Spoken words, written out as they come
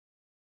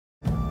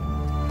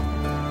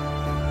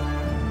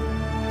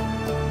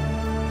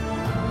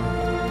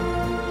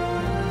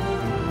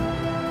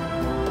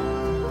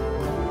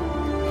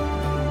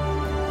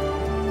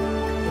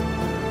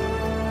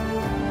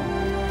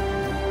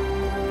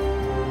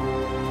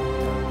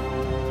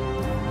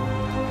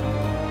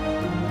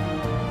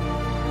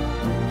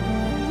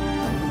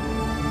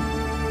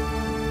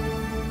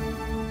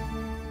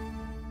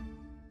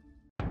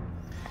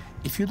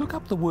If you look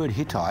up the word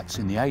Hittites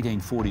in the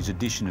 1840s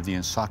edition of the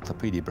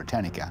Encyclopaedia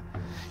Britannica,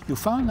 you'll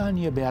find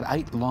only about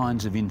 8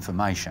 lines of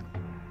information.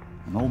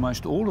 And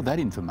almost all of that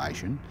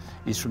information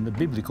is from the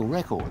biblical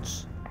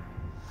records.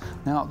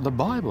 Now, the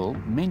Bible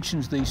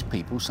mentions these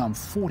people some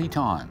 40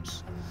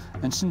 times.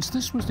 And since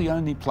this was the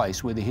only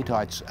place where the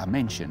Hittites are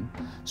mentioned,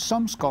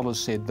 some scholars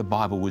said the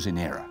Bible was in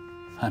error.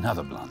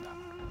 Another blunder.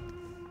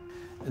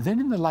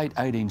 Then in the late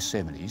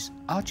 1870s,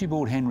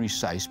 Archibald Henry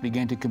Sayce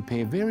began to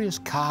compare various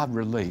carved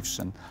reliefs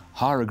and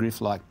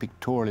hieroglyph-like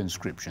pictorial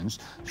inscriptions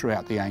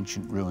throughout the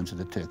ancient ruins of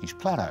the Turkish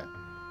plateau.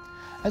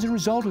 As a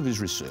result of his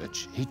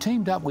research, he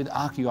teamed up with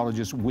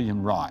archaeologist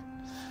William Wright,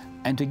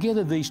 and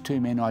together these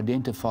two men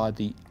identified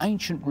the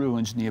ancient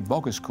ruins near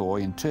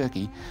Bogaskoy in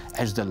Turkey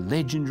as the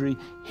legendary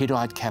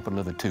Hittite capital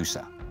of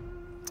Hattusa.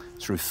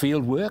 Through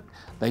field work,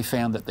 they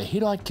found that the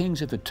Hittite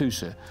kings of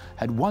Hattusa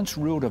had once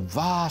ruled a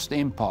vast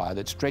empire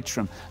that stretched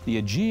from the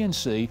Aegean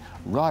Sea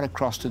right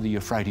across to the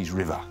Euphrates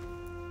River.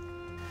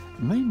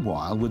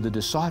 Meanwhile, with the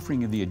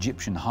deciphering of the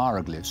Egyptian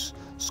hieroglyphs,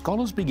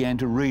 scholars began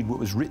to read what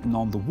was written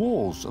on the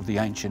walls of the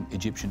ancient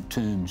Egyptian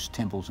tombs,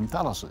 temples and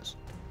palaces.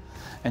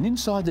 And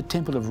inside the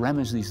temple of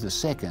Ramesses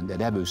II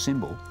at Abu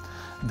Simbel,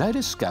 they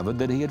discovered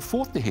that he had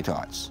fought the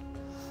Hittites.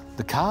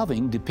 The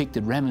carving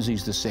depicted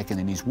Ramesses II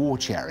in his war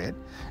chariot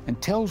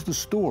and tells the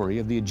story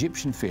of the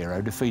Egyptian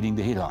pharaoh defeating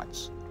the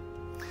Hittites.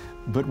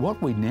 But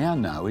what we now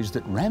know is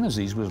that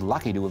Ramesses was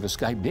lucky to have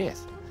escaped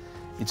death.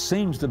 It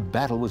seems the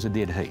battle was a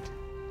dead heat.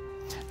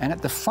 And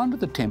at the front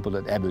of the temple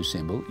at Abu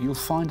Simbel, you'll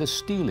find a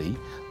stele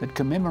that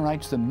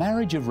commemorates the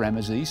marriage of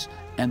Ramesses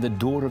and the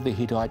daughter of the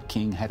Hittite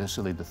king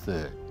Hattusili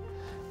III,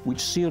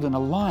 which sealed an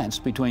alliance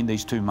between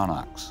these two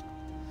monarchs.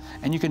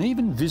 And you can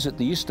even visit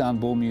the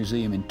Istanbul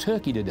Museum in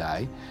Turkey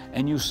today,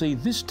 and you'll see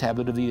this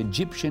tablet of the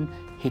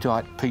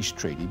Egyptian-Hittite peace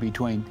treaty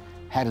between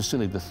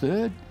Hattusili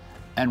III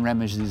and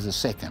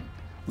Ramesses II,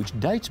 which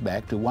dates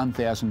back to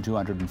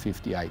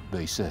 1258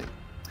 BC.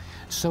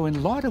 So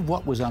in light of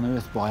what was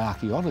unearthed by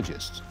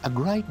archaeologists, a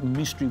great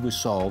mystery was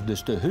solved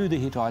as to who the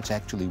Hittites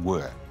actually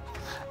were.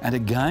 And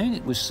again,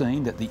 it was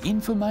seen that the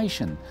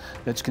information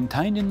that's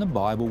contained in the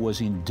Bible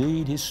was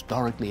indeed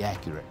historically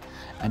accurate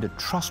and a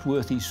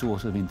trustworthy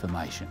source of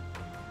information.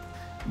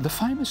 The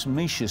famous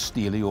Mesha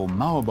stele, or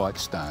Moabite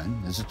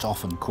stone, as it's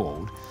often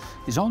called,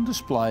 is on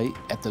display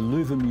at the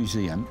Louvre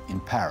Museum in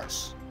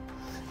Paris.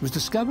 It was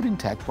discovered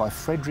intact by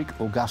Frederick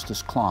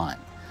Augustus Klein,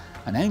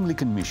 an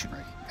Anglican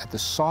missionary, at the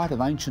site of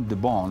ancient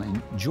Dibon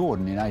in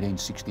Jordan in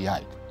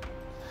 1868.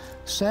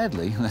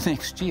 Sadly, the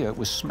next year it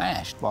was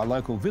smashed by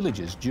local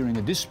villagers during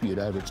a dispute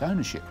over its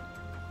ownership.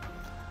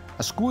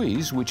 A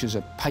squeeze, which is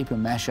a paper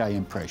mache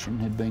impression,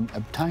 had been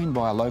obtained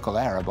by a local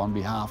Arab on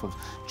behalf of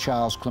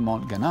Charles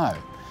Clement Ganneau,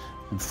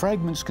 and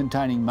fragments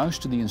containing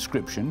most of the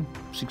inscription,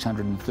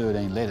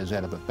 613 letters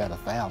out of about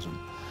 1,000,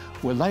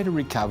 were later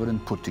recovered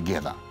and put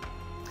together.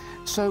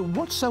 So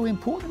what's so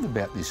important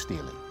about this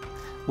stele?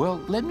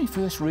 Well, let me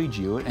first read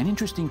you an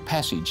interesting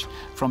passage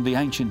from the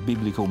ancient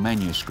biblical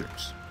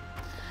manuscripts.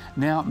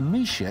 Now,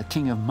 Mesha,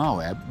 king of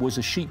Moab, was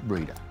a sheep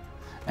breeder,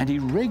 and he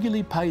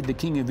regularly paid the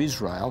king of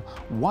Israel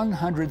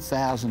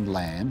 100,000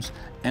 lambs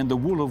and the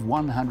wool of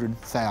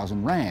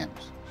 100,000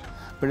 rams.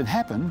 But it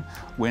happened,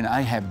 when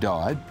Ahab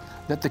died,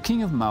 that the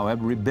king of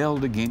Moab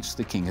rebelled against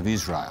the king of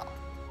Israel.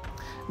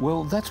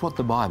 Well, that's what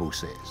the Bible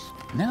says.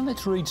 Now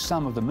let's read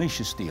some of the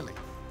Mesha stele.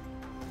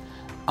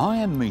 I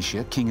am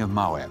Mesha, king of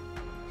Moab.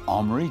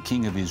 Omri,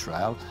 king of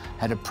Israel,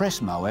 had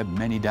oppressed Moab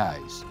many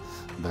days,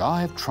 but I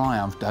have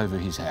triumphed over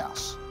his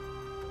house.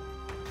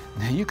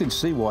 Now you can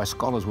see why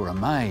scholars were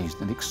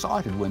amazed and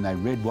excited when they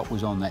read what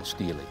was on that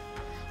stele.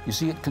 You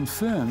see, it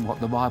confirmed what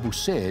the Bible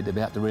said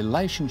about the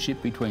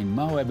relationship between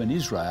Moab and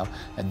Israel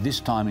at this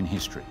time in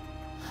history.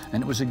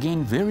 And it was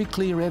again very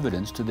clear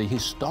evidence to the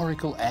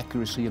historical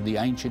accuracy of the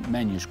ancient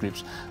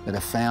manuscripts that are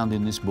found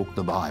in this book,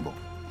 the Bible.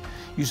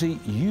 You see,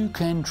 you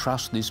can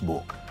trust this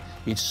book.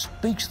 It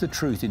speaks the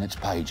truth in its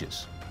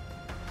pages.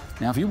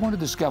 Now, if you want to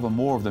discover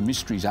more of the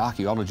mysteries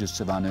archaeologists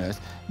have unearthed,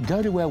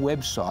 go to our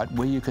website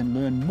where you can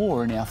learn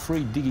more in our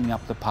free Digging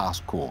Up the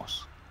Past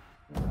course.